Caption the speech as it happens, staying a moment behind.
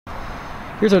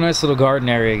Here's our nice little garden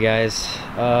area, guys.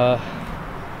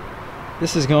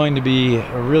 This is going to be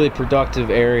a really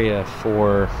productive area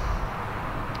for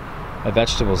my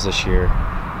vegetables this year.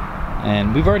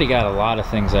 And we've already got a lot of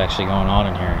things actually going on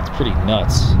in here. It's pretty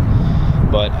nuts.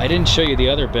 But I didn't show you the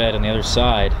other bed on the other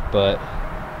side, but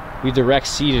we direct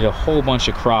seeded a whole bunch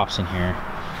of crops in here.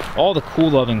 All the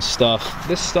cool loving stuff.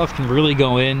 This stuff can really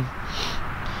go in.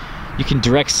 You can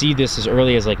direct seed this as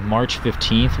early as like March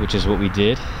 15th, which is what we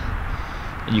did.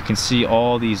 And you can see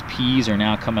all these peas are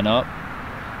now coming up.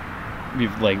 We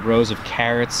have like rows of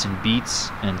carrots and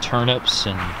beets and turnips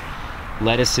and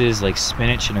lettuces like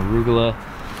spinach and arugula,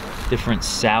 different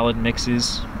salad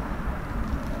mixes.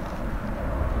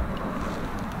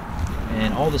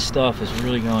 And all this stuff is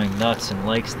really going nuts and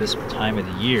likes this time of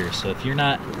the year. So if you're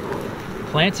not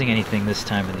planting anything this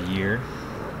time of the year,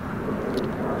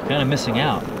 you're kind of missing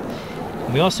out.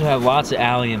 And we also have lots of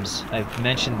alliums. I've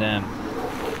mentioned them,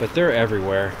 but they're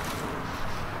everywhere.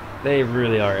 They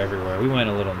really are everywhere. We went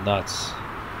a little nuts.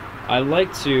 I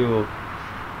like to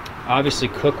obviously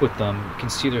cook with them. You can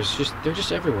see they're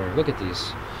just everywhere. Look at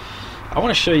these. I want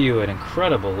to show you an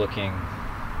incredible looking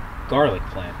garlic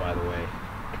plant, by the way.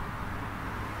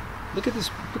 Look at this.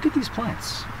 Look at these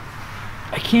plants.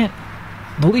 I can't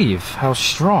believe how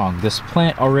strong this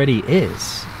plant already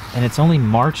is, and it's only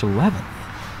March 11th.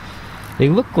 They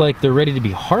look like they're ready to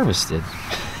be harvested.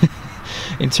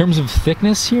 In terms of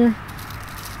thickness here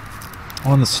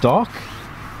on the stalk,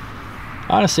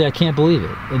 honestly, I can't believe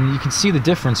it. And you can see the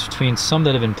difference between some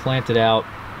that have been planted out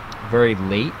very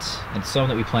late and some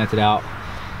that we planted out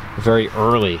very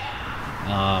early.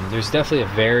 There's definitely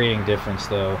a varying difference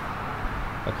though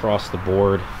across the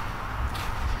board.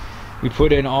 We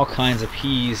put in all kinds of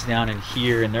peas down in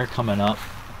here and they're coming up.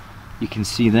 You can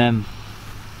see them.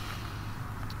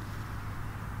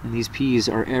 And these peas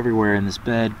are everywhere in this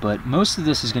bed, but most of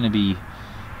this is going to be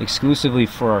exclusively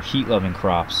for our heat-loving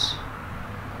crops.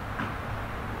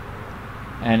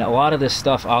 And a lot of this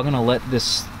stuff, I'm going to let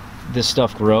this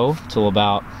stuff grow till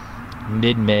about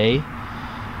mid-May,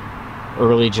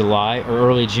 early July, or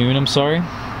early June, I'm sorry.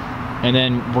 And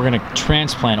then we're going to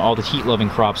transplant all the heat-loving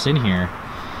crops in here,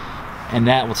 and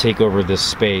that will take over this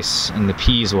space, and the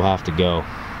peas will have to go.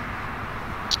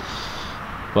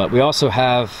 But we also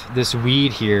have this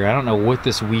weed here. I don't know what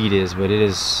this weed is, but it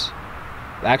is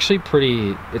actually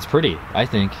pretty, it's pretty, I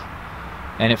think.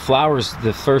 And it flowers,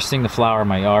 the first thing to flower in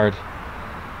my yard,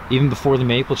 even before the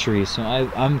maple tree. So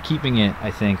I'm keeping it, I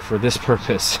think, for this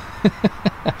purpose.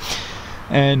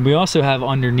 And we also have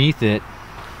underneath it,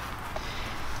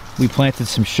 we planted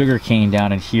some sugar cane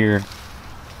down in here.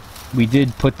 We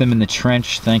did put them in the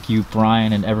trench. Thank you,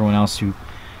 Brian, and everyone else who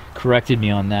corrected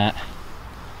me on that.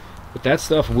 But that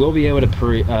stuff will be able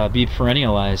to be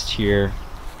perennialized here.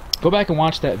 Go back and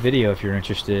watch that video if you're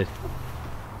interested.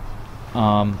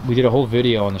 We did a whole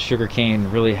video on the sugar cane,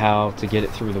 really how to get it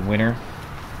through the winter.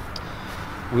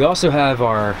 We also have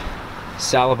our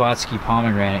Salovatsky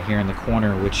pomegranate here in the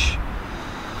corner, which,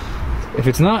 if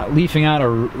it's not leafing out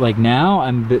or like now,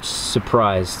 I'm a bit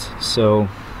surprised. So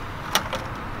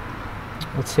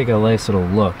let's take a nice little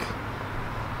look.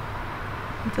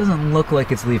 It doesn't look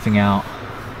like it's leafing out.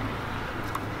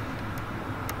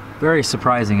 Very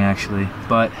surprising, actually.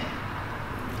 But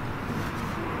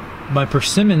my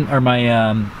persimmon, or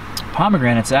my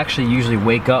pomegranates actually usually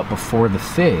wake up before the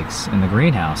figs in the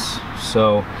greenhouse.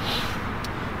 So,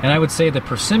 and I would say the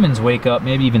persimmons wake up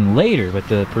maybe even later, but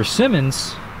the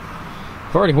persimmons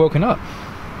have already woken up.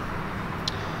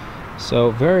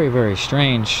 So very, very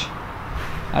strange.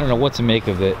 I don't know what to make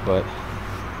of it, but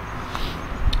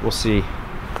we'll see.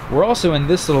 We're also in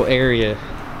this little area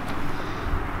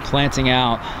planting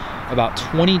out about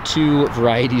 22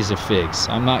 varieties of figs.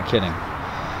 I'm not kidding.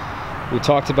 We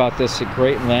talked about this at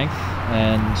great length,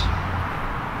 and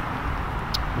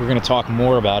we're going to talk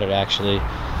more about it actually.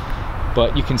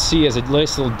 But you can see, as a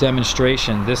nice little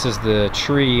demonstration, this is the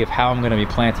tree of how I'm going to be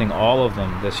planting all of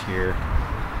them this year,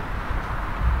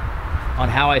 on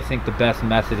how I think the best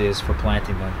method is for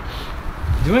planting them.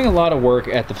 Doing a lot of work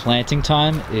at the planting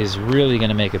time is really going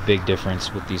to make a big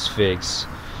difference with these figs.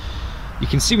 You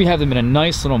can see we have them in a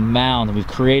nice little mound, and we've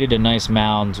created a nice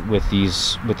mound with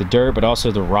the dirt, but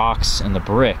also the rocks and the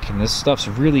brick. And this stuff's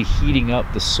really heating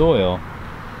up the soil.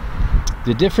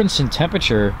 The difference in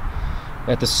temperature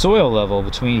at the soil level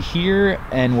between here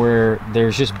and where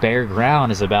there's just bare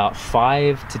ground is about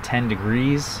 5 to 10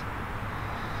 degrees,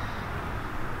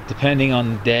 depending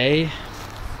on the day.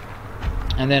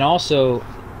 And then also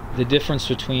the difference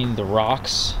between the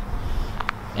rocks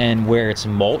and where it's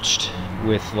mulched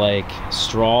with like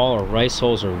straw or rice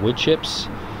hulls or wood chips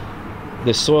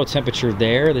the soil temperature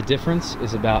there, the difference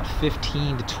is about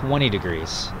 15 to 20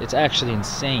 degrees. It's actually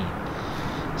insane.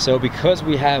 So because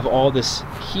we have all this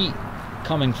heat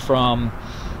coming from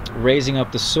raising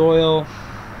up the soil,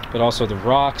 but also the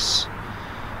rocks,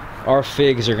 our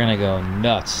figs are gonna go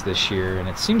nuts this year. And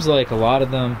it seems like a lot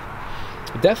of them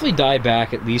definitely die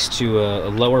back at least to a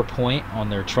lower point on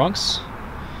their trunks.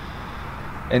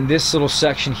 And this little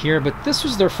section here, but this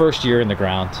was their first year in the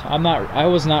ground. I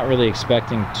was not really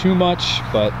expecting too much,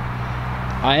 but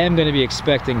I am going to be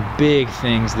expecting big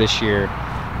things this year.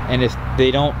 And if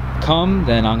they don't come,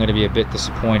 then I'm going to be a bit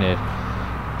disappointed.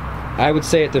 I would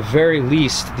say at the very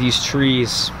least, these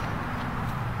trees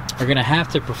are going to have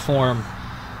to perform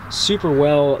super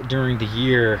well during the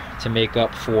year to make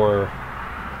up for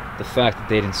the fact that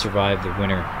they didn't survive the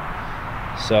winter.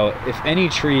 So if any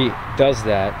tree does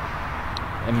that,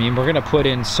 I mean, we're gonna put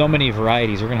in so many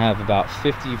varieties. We're gonna have about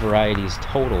 50 varieties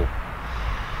total.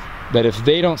 But if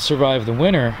they don't survive the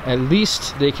winter, at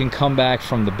least they can come back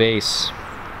from the base,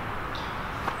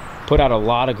 put out a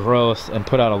lot of growth and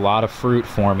put out a lot of fruit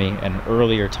for me at an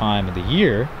earlier time of the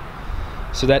year,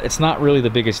 so that it's not really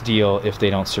the biggest deal if they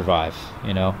don't survive.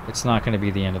 You know, it's not gonna be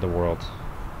the end of the world.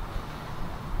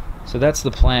 So that's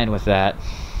the plan with that.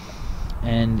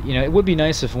 And, you know, it would be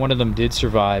nice if one of them did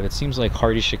survive. It seems like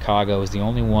Hardy Chicago is the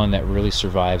only one that really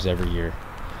survives every year.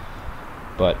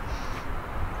 But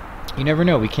you never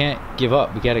know. We can't give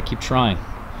up. We got to keep trying.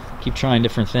 Keep trying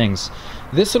different things.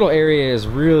 This little area is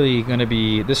really going to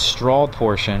be this strawed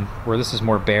portion, where this is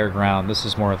more bare ground. This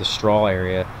is more of the straw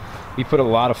area. We put a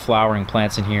lot of flowering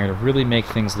plants in here to really make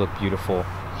things look beautiful.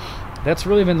 That's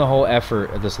really been the whole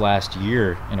effort of this last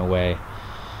year, in a way,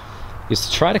 is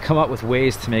to try to come up with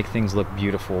ways to make things look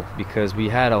beautiful, because we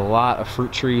had a lot of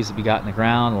fruit trees that we got in the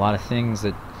ground, a lot of things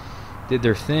that did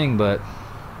their thing, but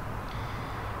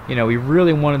you know, we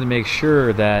really wanted to make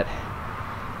sure that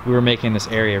we were making this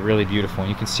area really beautiful. And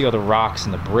you can see all the rocks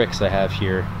and the bricks I have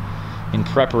here in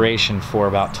preparation for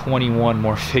about 21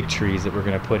 more fig trees that we're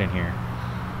going to put in here.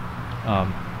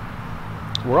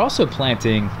 We're also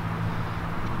planting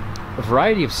a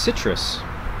variety of citrus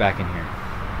back in here.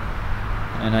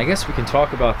 And I guess we can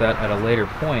talk about that at a later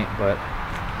point, but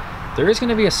there is going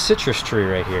to be a citrus tree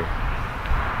right here,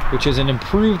 which is an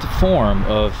improved form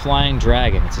of flying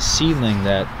dragon. It's a seedling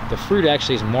that the fruit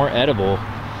actually is more edible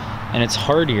and it's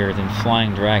hardier than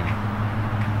flying dragon.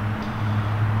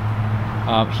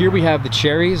 Here we have the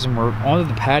cherries, and we're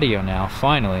onto the patio now,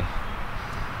 finally.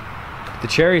 The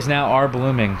cherries now are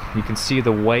blooming. You can see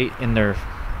the white in their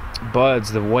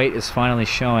buds. The white is finally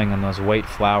showing on those white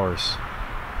flowers.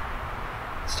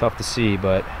 It's tough to see,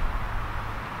 but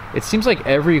it seems like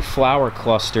every flower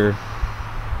cluster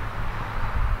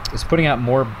is putting out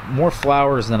more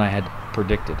flowers than I had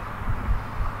predicted.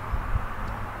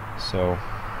 So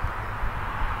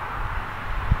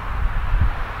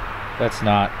that's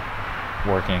not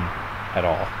working at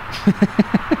all.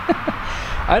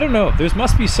 I don't know. There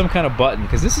must be some kind of button,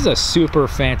 because this is a super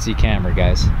fancy camera,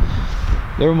 guys.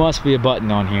 There must be a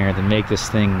button on here to make this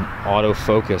thing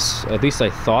autofocus. At least I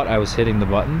thought I was hitting the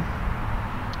button,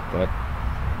 but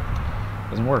it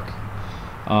doesn't work.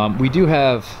 We do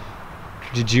have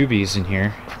jujubes in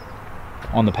here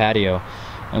on the patio,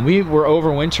 and we were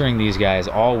overwintering these guys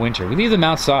all winter. We leave them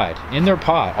outside in their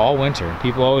pot all winter.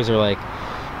 People always are like,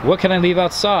 what can I leave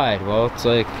outside? Well, it's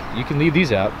like, you can leave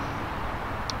these out.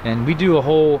 And we did a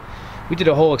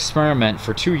whole experiment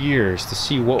for 2 years to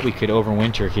see what we could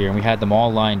overwinter here, and we had them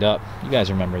all lined up. You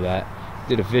guys remember that.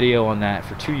 Did a video on that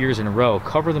for 2 years in a row.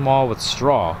 Cover them all with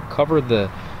straw. Cover the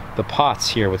pots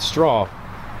here with straw,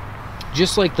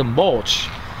 just like the mulch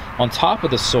on top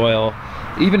of the soil.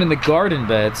 Even in the garden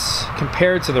beds,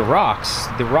 compared to the rocks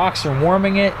are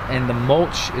warming it and the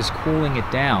mulch is cooling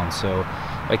it down. So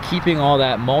by keeping all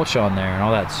that mulch on there and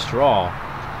all that straw,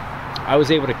 I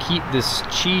was able to keep this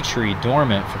chi tree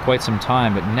dormant for quite some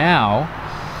time. But now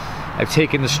I've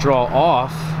taken the straw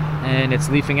off and it's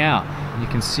leafing out. You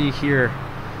can see here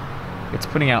it's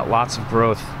putting out lots of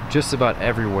growth just about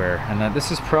everywhere, and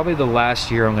this is probably the last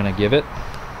year I'm going to give it.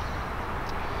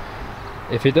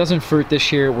 If it doesn't fruit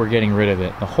this year, we're getting rid of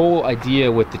it. The whole idea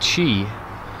with the chi,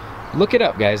 look it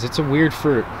up, guys, it's a weird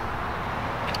fruit.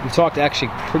 We talked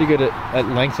actually pretty good at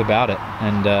length about it,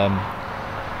 and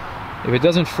if it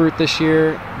doesn't fruit this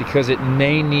year, because it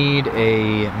may need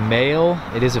a male,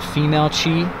 it is a female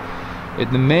chi.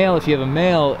 The male, if you have a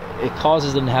male, it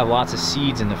causes them to have lots of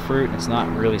seeds in the fruit, and it's not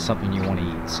really something you want to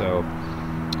eat. So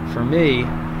for me,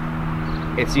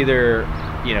 it's either,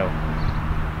 you know,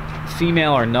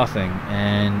 female or nothing.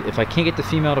 And if I can't get the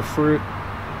female to fruit,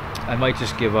 I might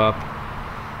just give up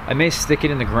I may stick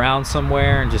it in the ground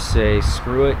somewhere and just say,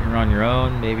 screw it, you're on your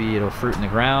own. Maybe it'll fruit in the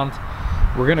ground.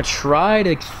 We're gonna try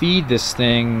to feed this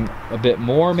thing a bit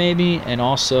more maybe, and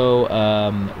also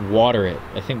water it.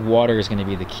 I think water is gonna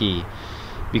be the key,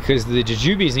 because the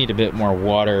jujubes need a bit more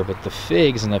water, but the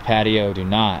figs in the patio do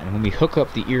not. And when we hook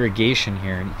up the irrigation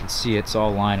here, and you can see it's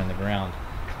all lying on the ground,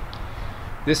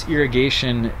 this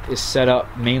irrigation is set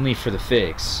up mainly for the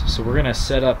figs. So we're gonna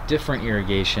set up different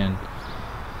irrigation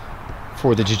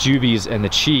for the jujubes and the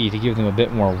chi to give them a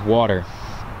bit more water.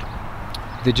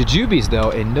 The jujubes though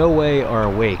in no way are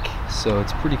awake, so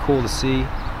it's pretty cool to see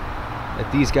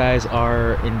that these guys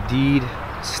are indeed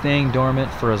staying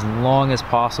dormant for as long as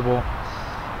possible,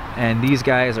 and these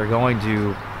guys are going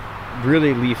to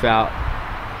really leaf out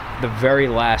the very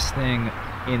last thing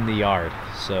in the yard.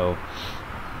 So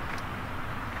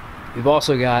we've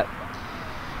also got,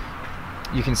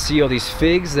 you can see all these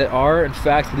figs that are in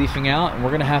fact leafing out, and we're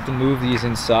gonna have to move these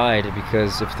inside,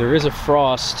 because if there is a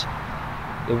frost,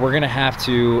 we're gonna have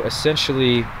to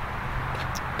essentially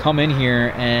come in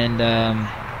here and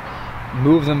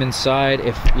move them inside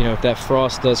if, you know, if that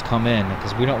frost does come in,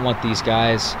 because we don't want these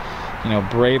guys, you know,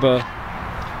 Breba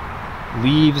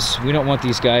leaves, we don't want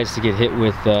these guys to get hit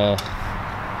with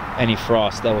any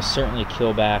frost. That will certainly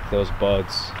kill back those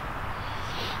bugs.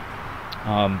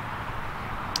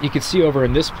 You can see over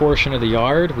in this portion of the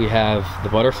yard we have the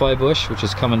butterfly bush, which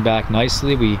is coming back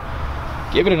nicely. We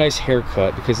give it a nice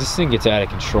haircut because this thing gets out of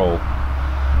control.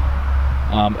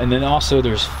 And then also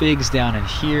there's figs down in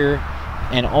here,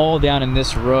 and all down in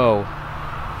this row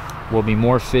will be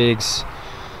more figs.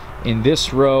 In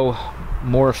this row,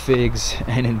 more figs,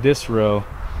 and in this row,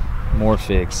 more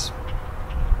figs.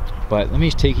 But let me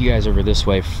take you guys over this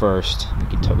way first.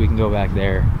 We can go back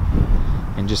there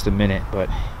in just a minute, but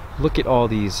look at all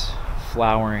these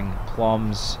flowering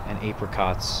plums and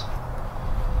apricots.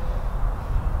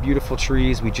 Beautiful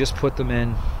trees. We just put them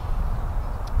in.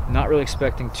 Not really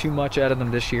expecting too much out of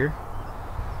them this year,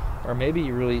 or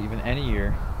maybe really even any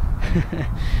year,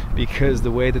 because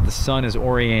the way that the sun is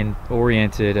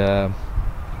oriented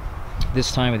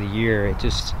this time of the year,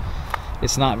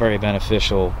 it's not very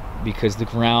beneficial, because the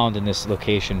ground in this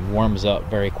location warms up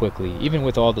very quickly. Even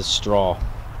with all the straw,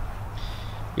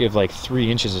 we have like 3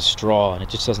 inches of straw, and it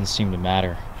just doesn't seem to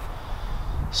matter.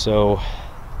 So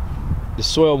the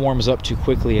soil warms up too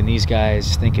quickly, and these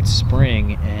guys think it's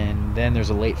spring, and then there's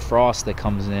a late frost that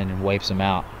comes in and wipes them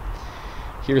out.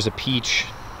 Here's a peach,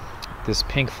 this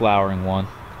pink flowering one,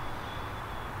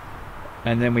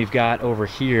 and then we've got over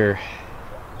here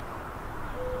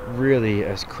really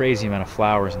a crazy amount of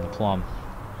flowers in the plum.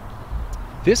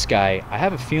 This guy, I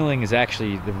have a feeling, is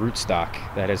actually the rootstock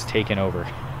that has taken over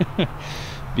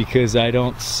because I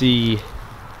don't see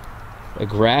a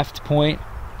graft point,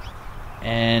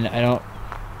 and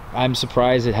I'm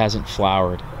surprised it hasn't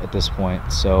flowered at this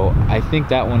point. So I think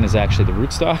that one is actually the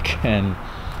rootstock. And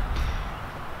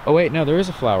oh wait, no, there is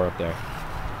a flower up there.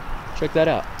 Check that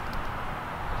out.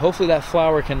 Hopefully that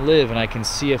flower can live, and I can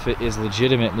see if it is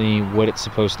legitimately what it's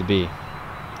supposed to be.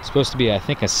 It's supposed to be, I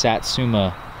think, a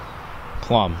Satsuma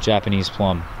plum, Japanese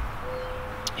plum.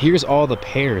 Here's all the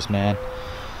pears, man.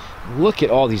 Look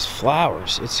at all these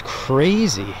flowers. It's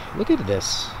crazy. Look at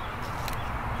this.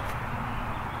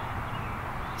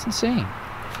 It's insane.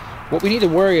 What we need to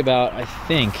worry about, I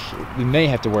think, we may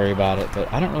have to worry about it,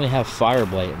 but I don't really have fire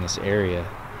blight in this area.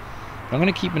 I'm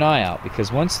going to keep an eye out,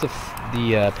 because once the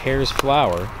pears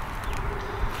flower,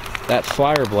 that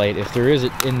fire blight, if there is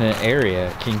it in the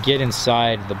area, can get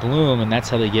inside the bloom, and that's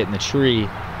how they get in the tree,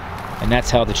 and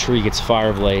that's how the tree gets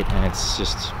fire blight, and it's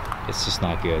just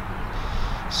not good.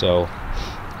 So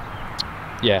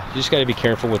yeah, you just got to be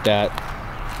careful with that.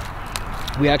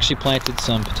 We actually planted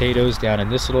some potatoes down in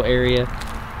this little area,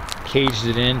 caged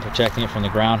it in, protecting it from the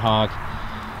groundhog.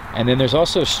 And then there's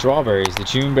also strawberries. The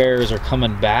June bears are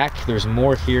coming back. There's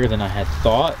more here than I had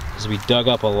thought, because we dug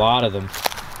up a lot of them.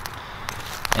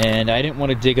 And I didn't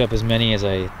want to dig up as many as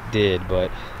I did, but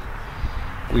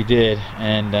we did.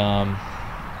 And,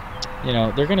 you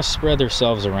know, they're going to spread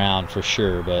themselves around for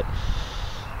sure, but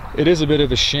it is a bit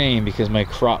of a shame because my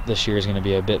crop this year is going to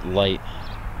be a bit light.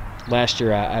 Last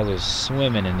year I was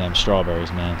swimming in them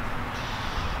strawberries, man.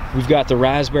 We've got the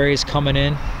raspberries coming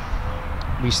in.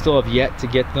 We still have yet to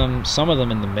get them, some of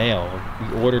them in the mail.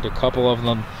 We ordered a couple of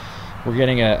them. We're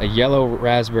getting a yellow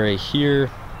raspberry here,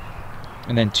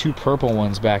 and then 2 purple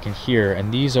ones back in here.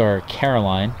 And these are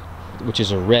Caroline, which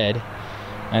is a red,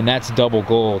 and that's Double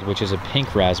Gold, which is a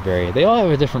pink raspberry. They all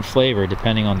have a different flavor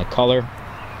depending on the color.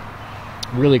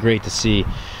 Really great to see.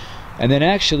 And then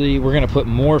actually we're gonna put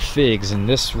more figs in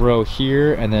this row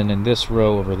here and then in this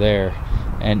row over there.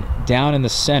 And down in the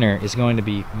center is going to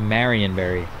be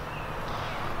Marionberry.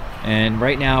 And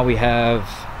right now we have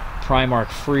Primark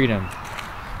Freedom.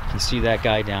 You can see that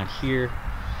guy down here,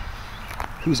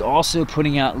 who's also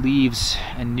putting out leaves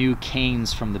and new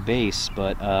canes from the base.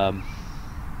 But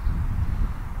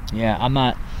yeah, I'm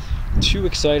not too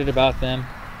excited about them,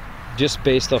 just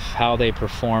based off how they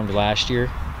performed last year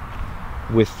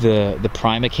with the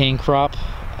Primacane crop.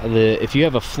 If you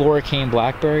have a Floricane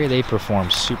blackberry, they perform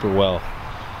super well.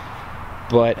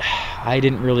 But I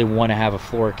didn't really want to have a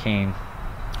Floricane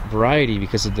variety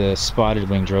because of the spotted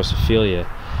wing Drosophila.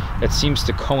 That seems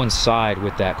to coincide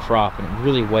with that crop, and it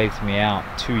really wiped me out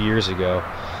 2 years ago.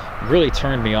 It really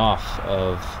turned me off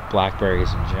of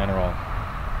blackberries in general.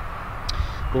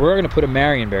 But we're going to put a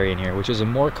Marionberry in here, which is a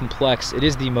more complex, it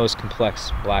is the most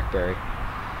complex blackberry.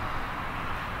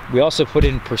 We also put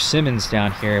in persimmons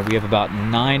down here. We have about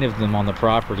 9 of them on the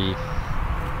property.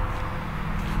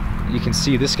 You can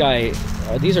see this guy,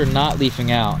 these are not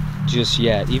leafing out just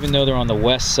yet, even though they're on the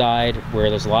west side where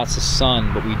there's lots of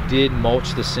sun, but we did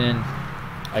mulch this in.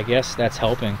 I guess that's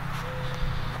helping.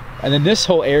 And then this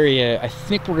whole area, I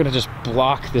think we're gonna just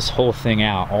block this whole thing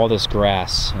out, all this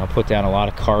grass, and I'll put down a lot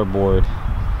of cardboard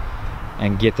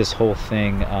and get this whole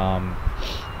thing,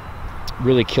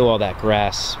 really kill all that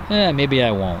grass. Maybe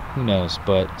I won't, who knows,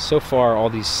 but so far all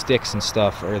these sticks and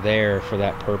stuff are there for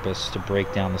that purpose, to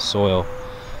break down the soil.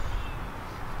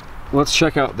 Let's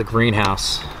check out the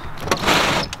greenhouse.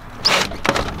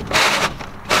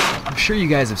 I'm sure you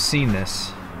guys have seen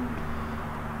this.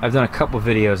 I've done a couple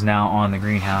videos now on the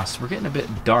greenhouse. We're getting a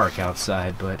bit dark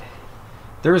outside, but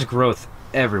there's growth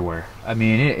everywhere. I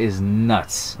mean, it is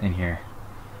nuts in here.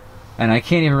 And I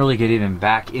can't even really get even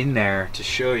back in there to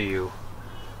show you,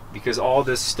 because all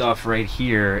this stuff right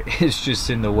here is just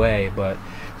in the way. But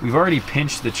we've already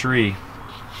pinched the tree.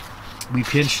 We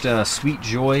pinched Sweet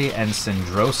Joy and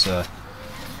Cendrosa,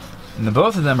 and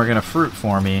both of them are going to fruit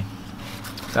for me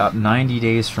about 90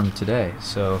 days from today.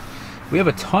 So we have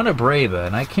a ton of Brava,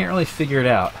 and I can't really figure it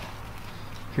out.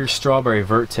 Here's Strawberry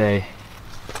Verte.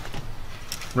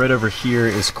 Right over here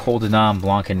is Coldenam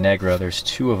Blanca Negra. There's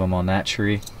 2 of them on that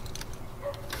tree.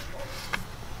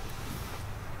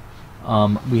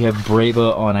 We have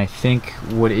Brava on, I think,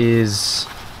 what is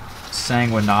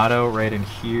Sanguinato right in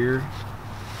here.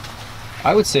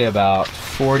 I would say about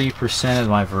 40% of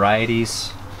my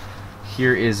varieties.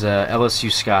 Here is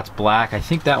LSU Scott's Black. I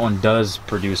think that one does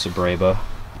produce a Brava.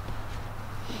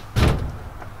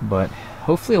 But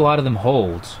hopefully a lot of them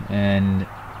hold, and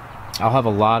I'll have a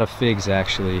lot of figs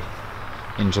actually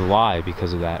in July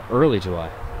because of that, early July.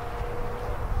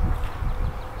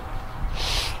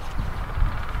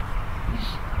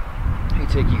 Let me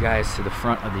take you guys to the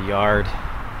front of the yard,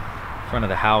 front of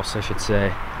the house I should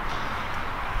say.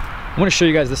 I want to show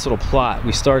you guys this little plot.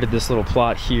 We started this little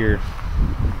plot here.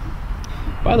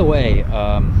 By the way,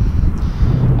 I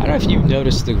don't know if you've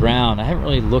noticed the ground. I haven't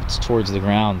really looked towards the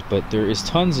ground, but there is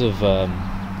tons of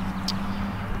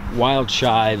wild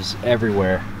chives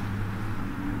everywhere.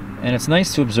 And it's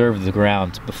nice to observe the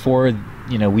ground before,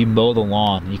 you know, we mow the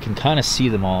lawn. You can kind of see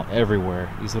them all everywhere.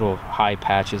 These little high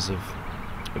patches of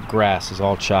grass is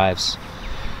all chives.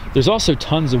 There's also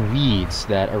tons of weeds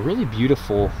that are really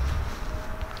beautiful.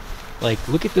 Like,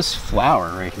 look at this flower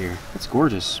right here. It's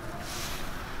gorgeous.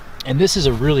 And this is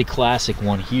a really classic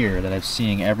one here that I'm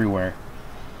seeing everywhere.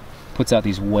 Puts out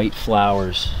these white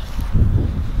flowers.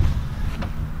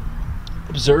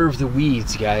 Observe the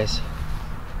weeds, guys.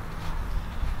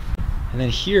 And then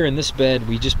here in this bed,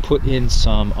 we just put in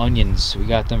some onions. We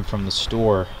got them from the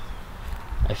store.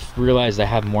 I realized I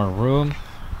have more room.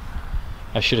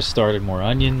 I should have started more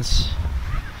onions.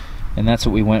 And that's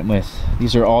what we went with.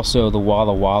 These are also the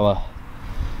Walla Walla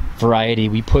variety.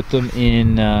 We put them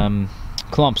in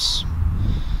clumps,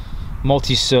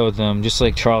 multi-sowed them just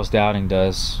like Charles Dowding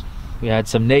does. We had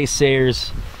some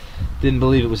naysayers, didn't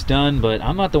believe it was done, but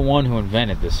I'm not the one who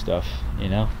invented this stuff, you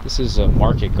know. This is a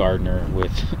market gardener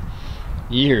with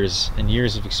years and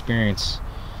years of experience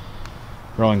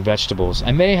growing vegetables.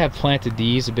 I may have planted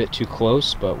these a bit too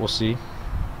close, but we'll see.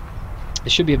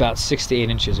 It should be about 6 to 8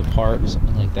 inches apart,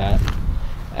 something like that.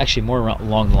 Actually more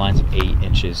along the lines of 8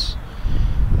 inches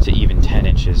to even 10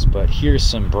 inches. But here's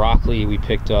some broccoli we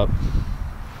picked up,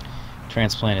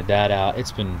 transplanted that out.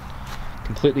 It's been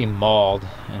completely mauled,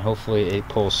 and hopefully it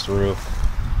pulls through.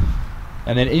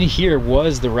 And then in here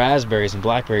was the raspberries and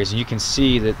blackberries, and you can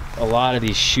see that a lot of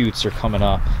these shoots are coming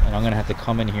up, and I'm gonna have to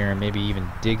come in here and maybe even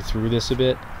dig through this a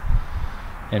bit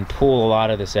and pull a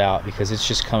lot of this out because it's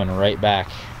just coming right back.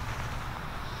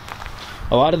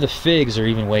 A lot of the figs are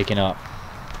even waking up.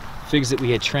 Figs that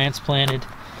we had transplanted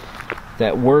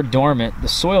that were dormant. The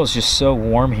soil is just so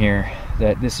warm here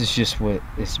that this is just what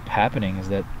is happening, is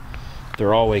that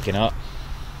they're all waking up.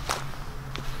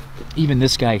 Even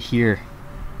this guy here,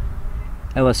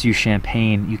 LSU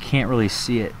Champagne, you can't really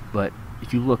see it, but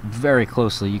if you look very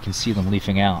closely, you can see them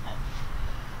leafing out.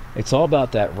 It's all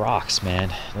about that rocks,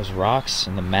 man. Those rocks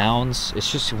and the mounds,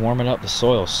 it's just warming up the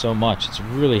soil so much. It's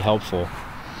really helpful.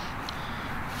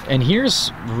 And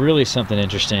here's really something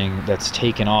interesting that's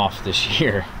taken off this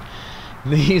year.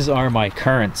 These are my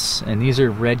currants, and these are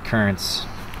red currants.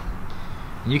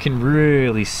 And you can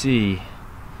really see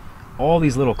all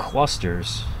these little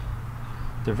clusters.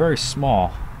 They're very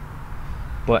small,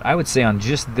 but I would say on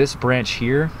just this branch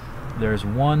here, there's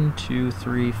 1, 2,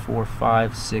 3, 4,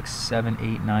 5, 6, 7,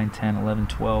 8, 9, 10, 11,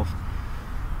 12,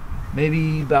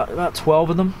 maybe about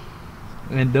 12 of them.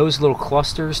 And those little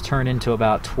clusters turn into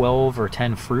about 12 or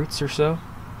 10 fruits or so.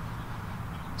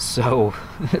 So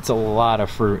it's a lot of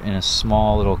fruit in a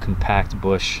small little compact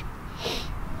bush.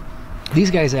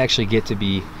 These guys actually get to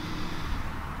be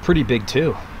pretty big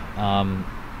too.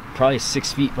 Probably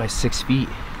 6 feet by 6 feet.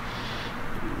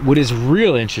 What is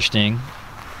real interesting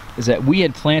is that we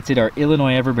had planted our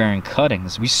Illinois everbearing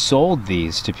cuttings. We sold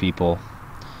these to people,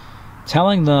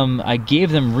 telling them, I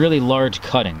gave them really large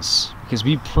cuttings because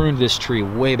we pruned this tree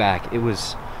way back. It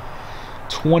was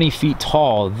 20 feet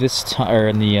tall this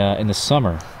time, in the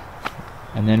summer,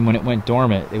 and then when it went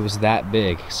dormant, it was that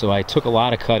big. So I took a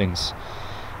lot of cuttings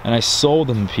and I sold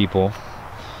them to people,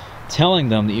 telling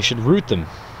them that you should root them.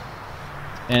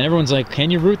 And everyone's like,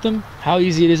 can you root them? How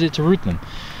easy is it to root them?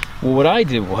 Well, what I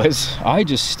did was I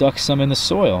just stuck some in the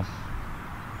soil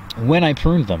when I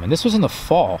pruned them, and this was in the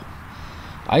fall.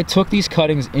 I took these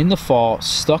cuttings in the fall,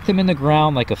 stuck them in the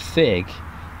ground like a fig.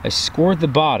 I scored the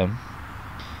bottom,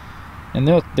 and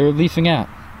they're leafing out.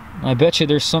 I bet you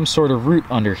there's some sort of root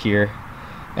under here.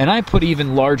 And I put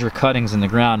even larger cuttings in the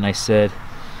ground, and I said,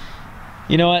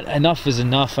 you know what, enough is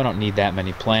enough. I don't need that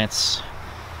many plants.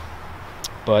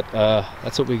 But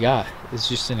that's what we got. It's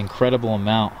just an incredible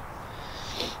amount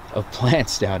of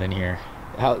plants down in here.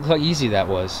 How easy that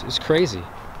was. It's crazy.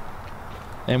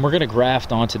 And we're gonna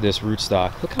graft onto this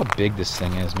rootstock. Look how big this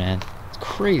thing is, man. It's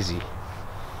crazy.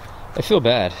 I feel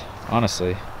bad,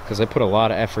 honestly, because I put a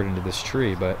lot of effort into this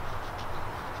tree, but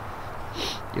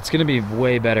it's gonna be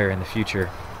way better in the future.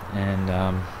 And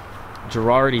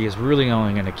Girardi is really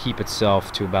only gonna keep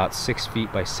itself to about 6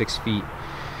 feet by 6 feet.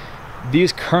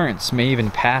 These currants may even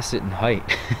pass it in height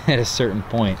at a certain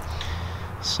point.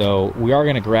 So we are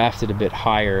going to graft it a bit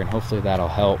higher, and hopefully that'll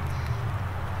help.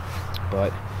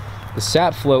 But the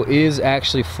sap flow is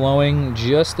actually flowing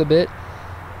just a bit.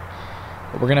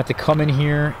 But we're going to have to come in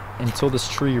here until this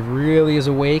tree really is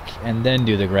awake and then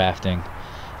do the grafting.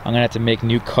 I'm going to have to make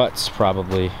new cuts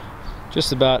probably,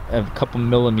 just about a couple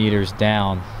millimeters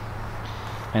down.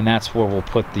 And that's where we'll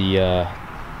put the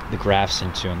grafts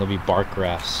into, and they'll be bark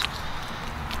grafts.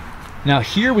 Now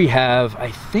here we have, I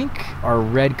think, our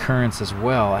red currants as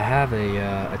well. I have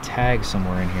a tag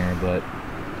somewhere in here, but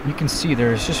you can see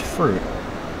there's just fruit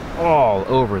all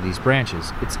over these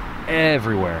branches. It's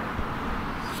everywhere.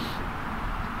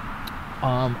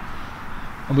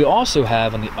 And we also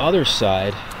have on the other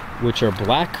side, which are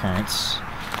black currants,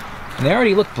 and they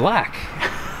already look black.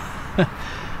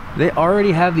 They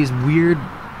already have these weird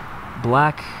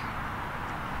black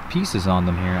pieces on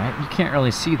them here. You can't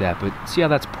really see that, but see how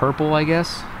that's purple, I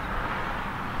guess?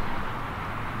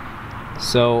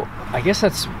 So I guess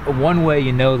that's one way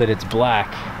you know that it's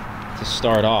black to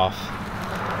start off.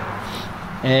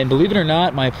 And believe it or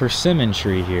not, my persimmon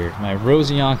tree here, my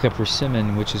Rosyanka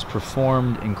persimmon, which has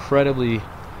performed incredibly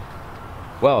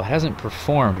well, it hasn't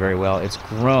performed very well, it's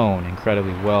grown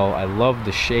incredibly well. I love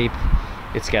the shape.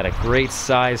 It's got a great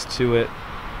size to it.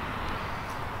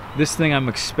 This thing, I'm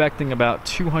expecting about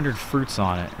 200 fruits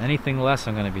on it. Anything less,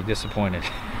 I'm going to be disappointed.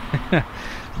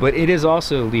 But it is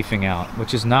also leafing out,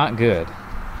 which is not good.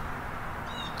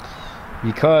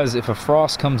 Because if a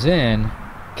frost comes in,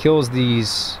 kills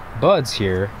these buds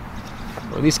here,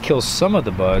 or at least kills some of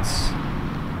the buds,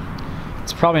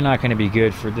 it's probably not going to be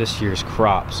good for this year's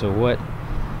crop. So what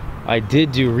I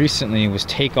did do recently was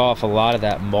take off a lot of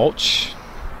that mulch,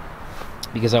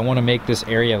 because I want to make this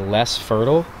area less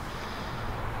fertile.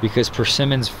 Because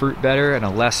persimmons fruit better in a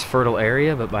less fertile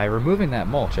area, but by removing that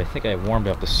mulch, I think I warmed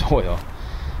up the soil,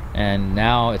 and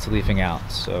now it's leafing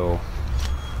out. So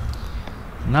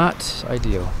not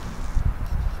ideal.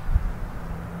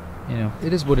 You know,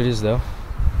 it is what it is though.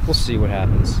 We'll see what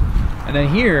happens. And then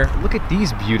here, look at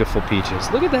these beautiful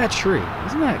peaches. Look at that tree.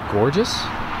 Isn't that gorgeous?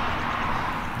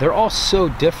 They're all so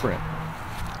different.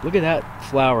 Look at that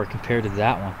flower compared to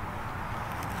that one.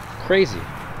 Crazy.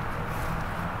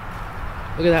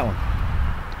 Look at that one.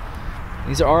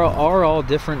 These are all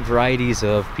different varieties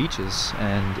of peaches.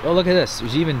 And oh, look at this.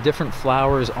 There's even different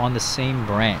flowers on the same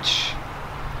branch.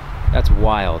 That's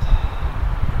wild.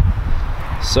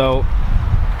 So,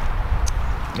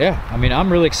 yeah, I mean,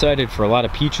 I'm really excited for a lot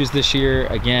of peaches this year.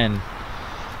 Again,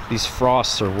 these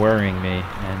frosts are worrying me.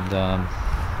 And,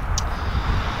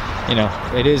 you know,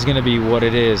 it is going to be what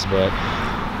it is, but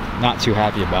not too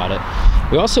happy about it.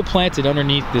 We also planted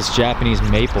underneath this Japanese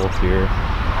maple here.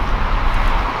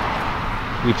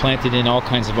 We planted in all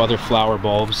kinds of other flower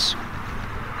bulbs.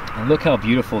 And look how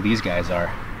beautiful these guys are.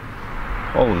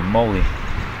 Holy moly.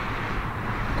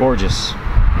 Gorgeous.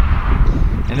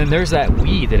 And then there's that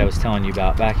weed that I was telling you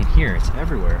about back in here. It's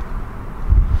everywhere.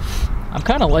 I'm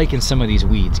kind of liking some of these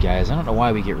weeds, guys. I don't know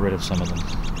why we get rid of some of them.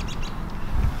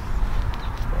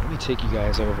 Let me take you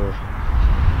guys over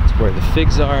to where the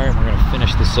figs are, and we're going to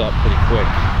finish this up pretty quick.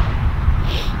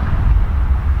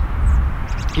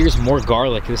 Here's more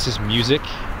garlic. This is music.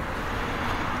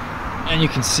 And you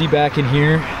can see back in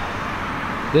here,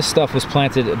 this stuff was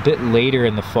planted a bit later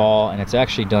in the fall, and it's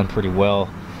actually done pretty well.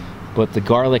 But the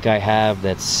garlic I have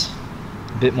that's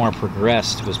a bit more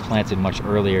progressed was planted much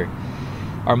earlier.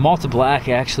 Our Malta Black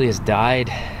actually has died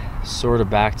sort of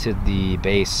back to the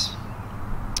base.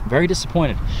 Very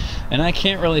disappointed. And I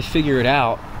can't really figure it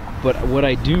out, but what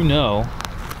I do know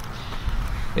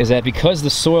is that because the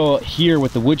soil here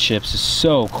with the wood chips is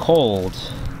so cold,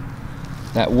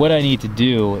 that what I need to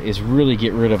do is really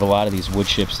get rid of a lot of these wood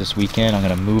chips this weekend. I'm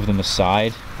going to move them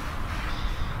aside,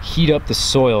 heat up the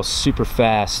soil super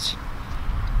fast.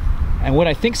 And what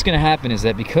I think is going to happen is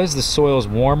that because the soil is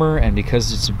warmer and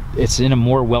because it's in a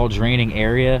more well-draining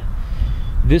area,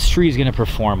 this tree is going to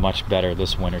perform much better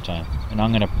this wintertime. And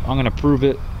I'm going to prove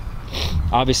it.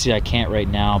 Obviously I can't right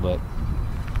now, but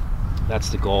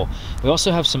that's the goal. We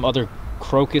also have some other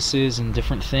crocuses and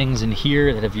different things in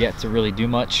here that have yet to really do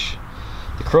much.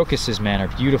 The crocuses, man, are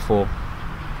beautiful.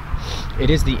 It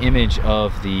is the image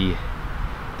of the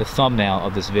thumbnail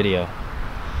of this video.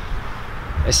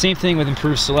 The same thing with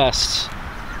Improved Celeste.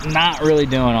 Not really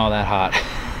doing all that hot.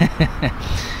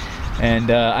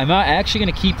 And I'm not actually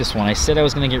going to keep this one. I said I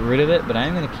was going to get rid of it, but I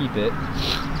am going to keep it.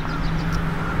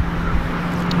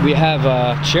 We have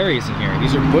cherries in here.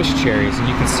 These are bush cherries, and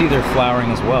you can see they're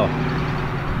flowering as well.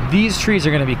 These trees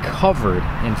are going to be covered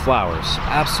in flowers.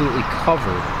 Absolutely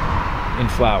covered in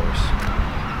flowers.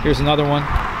 Here's another one.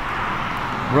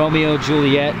 Romeo,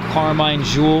 Juliet, Carmine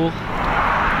Jewel.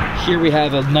 Here we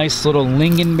have a nice little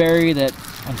lingonberry that,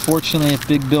 unfortunately, if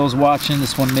Big Bill's watching,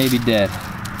 this one may be dead.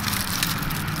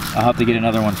 I'll have to get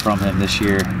another one from him this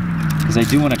year, because I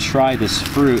do want to try this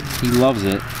fruit. He loves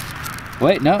it.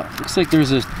 Wait, no, looks like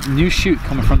there's a new shoot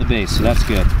coming from the base, so that's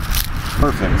good.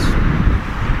 Perfect.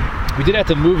 We did have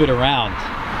to move it around,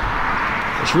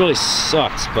 which really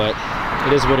sucks, but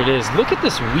it is what it is. Look at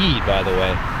this weed, by the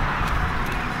way.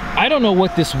 I don't know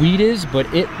what this weed is, but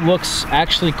it looks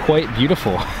actually quite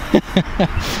beautiful.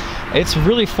 It's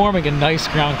really forming a nice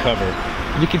ground cover.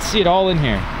 You can see it all in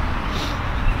here.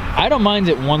 I don't mind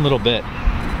it one little bit,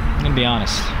 I'm gonna be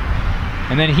honest.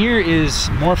 And then here is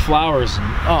more flowers. And,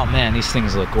 oh man, these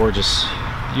things look gorgeous.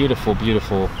 Beautiful,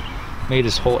 beautiful. Made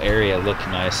this whole area look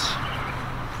nice.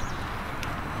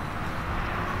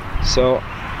 So,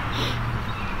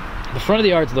 the front of the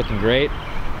yard's looking great.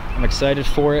 I'm excited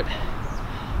for it.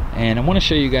 And I want to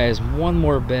show you guys one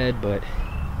more bed, but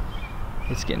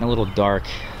it's getting a little dark,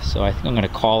 so I think I'm going to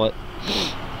call it.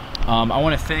 I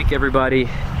want to thank everybody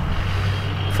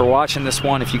for watching this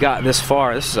one. If you got this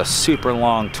far, this is a super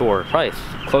long tour, probably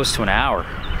close to an hour.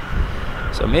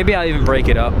 So maybe I'll even break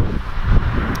it up,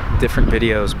 different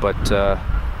videos, but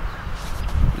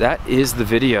that is the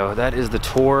video. That is the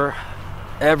tour.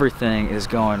 Everything is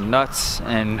going nuts,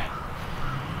 and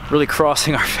really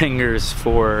crossing our fingers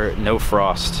for no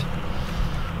frost.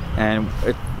 And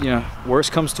you know,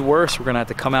 worst comes to worst, we're gonna have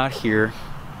to come out here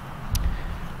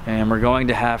and we're going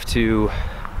to have to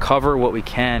cover what we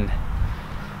can.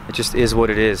 It just is what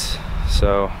it is.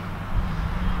 So,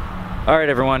 all right,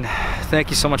 everyone, thank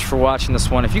you so much for watching this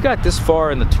one. If you got this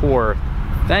far in the tour,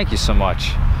 thank you so much.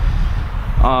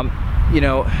 You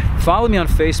know, follow me on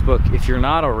Facebook if you're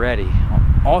not already.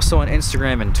 Also on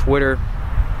Instagram and Twitter.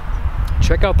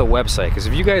 Check out the website, because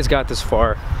if you guys got this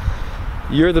far,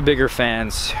 you're the bigger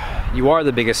fans. You are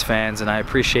the biggest fans, and I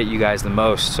appreciate you guys the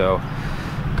most. So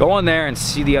go on there and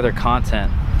see the other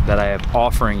content that I am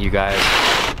offering you guys,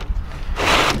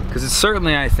 because it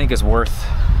certainly, I think, is worth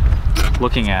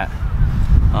looking at.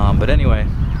 But anyway,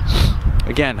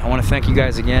 again, I want to thank you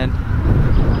guys again.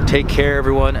 Take care,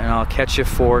 everyone, and I'll catch you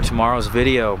for tomorrow's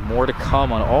video. More to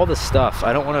come on all this stuff.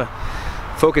 I don't want to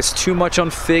focus too much on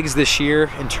figs this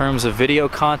year in terms of video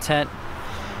content.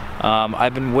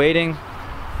 I've been waiting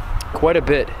quite a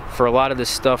bit for a lot of this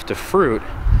stuff to fruit,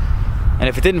 and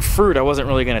if it didn't fruit, I wasn't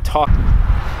really going to talk.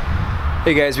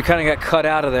 Hey guys, we kind of got cut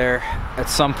out of there at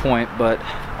some point, but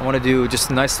I want to do just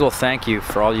a nice little thank you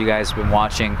for all you guys who've been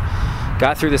watching.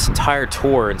 Got through this entire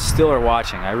tour and still are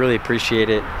watching. I really appreciate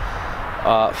it.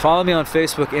 Follow me on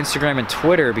Facebook, Instagram, and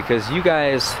Twitter, because you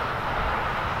guys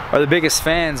are the biggest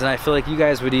fans, and I feel like you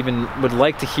guys would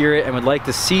like to hear it and would like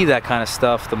to see that kind of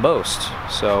stuff the most.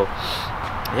 So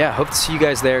yeah, hope to see you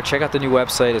guys there. Check out the new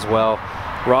website as well,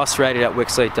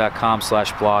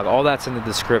 rossraddy.wixsite.com/blog. All that's in the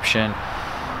description.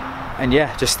 And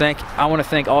yeah, I want to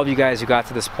thank all of you guys who got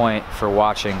to this point for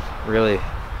watching. Really,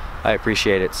 I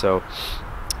appreciate it. So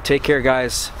take care,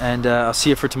 guys, and I'll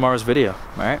see you for tomorrow's video.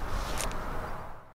 All right.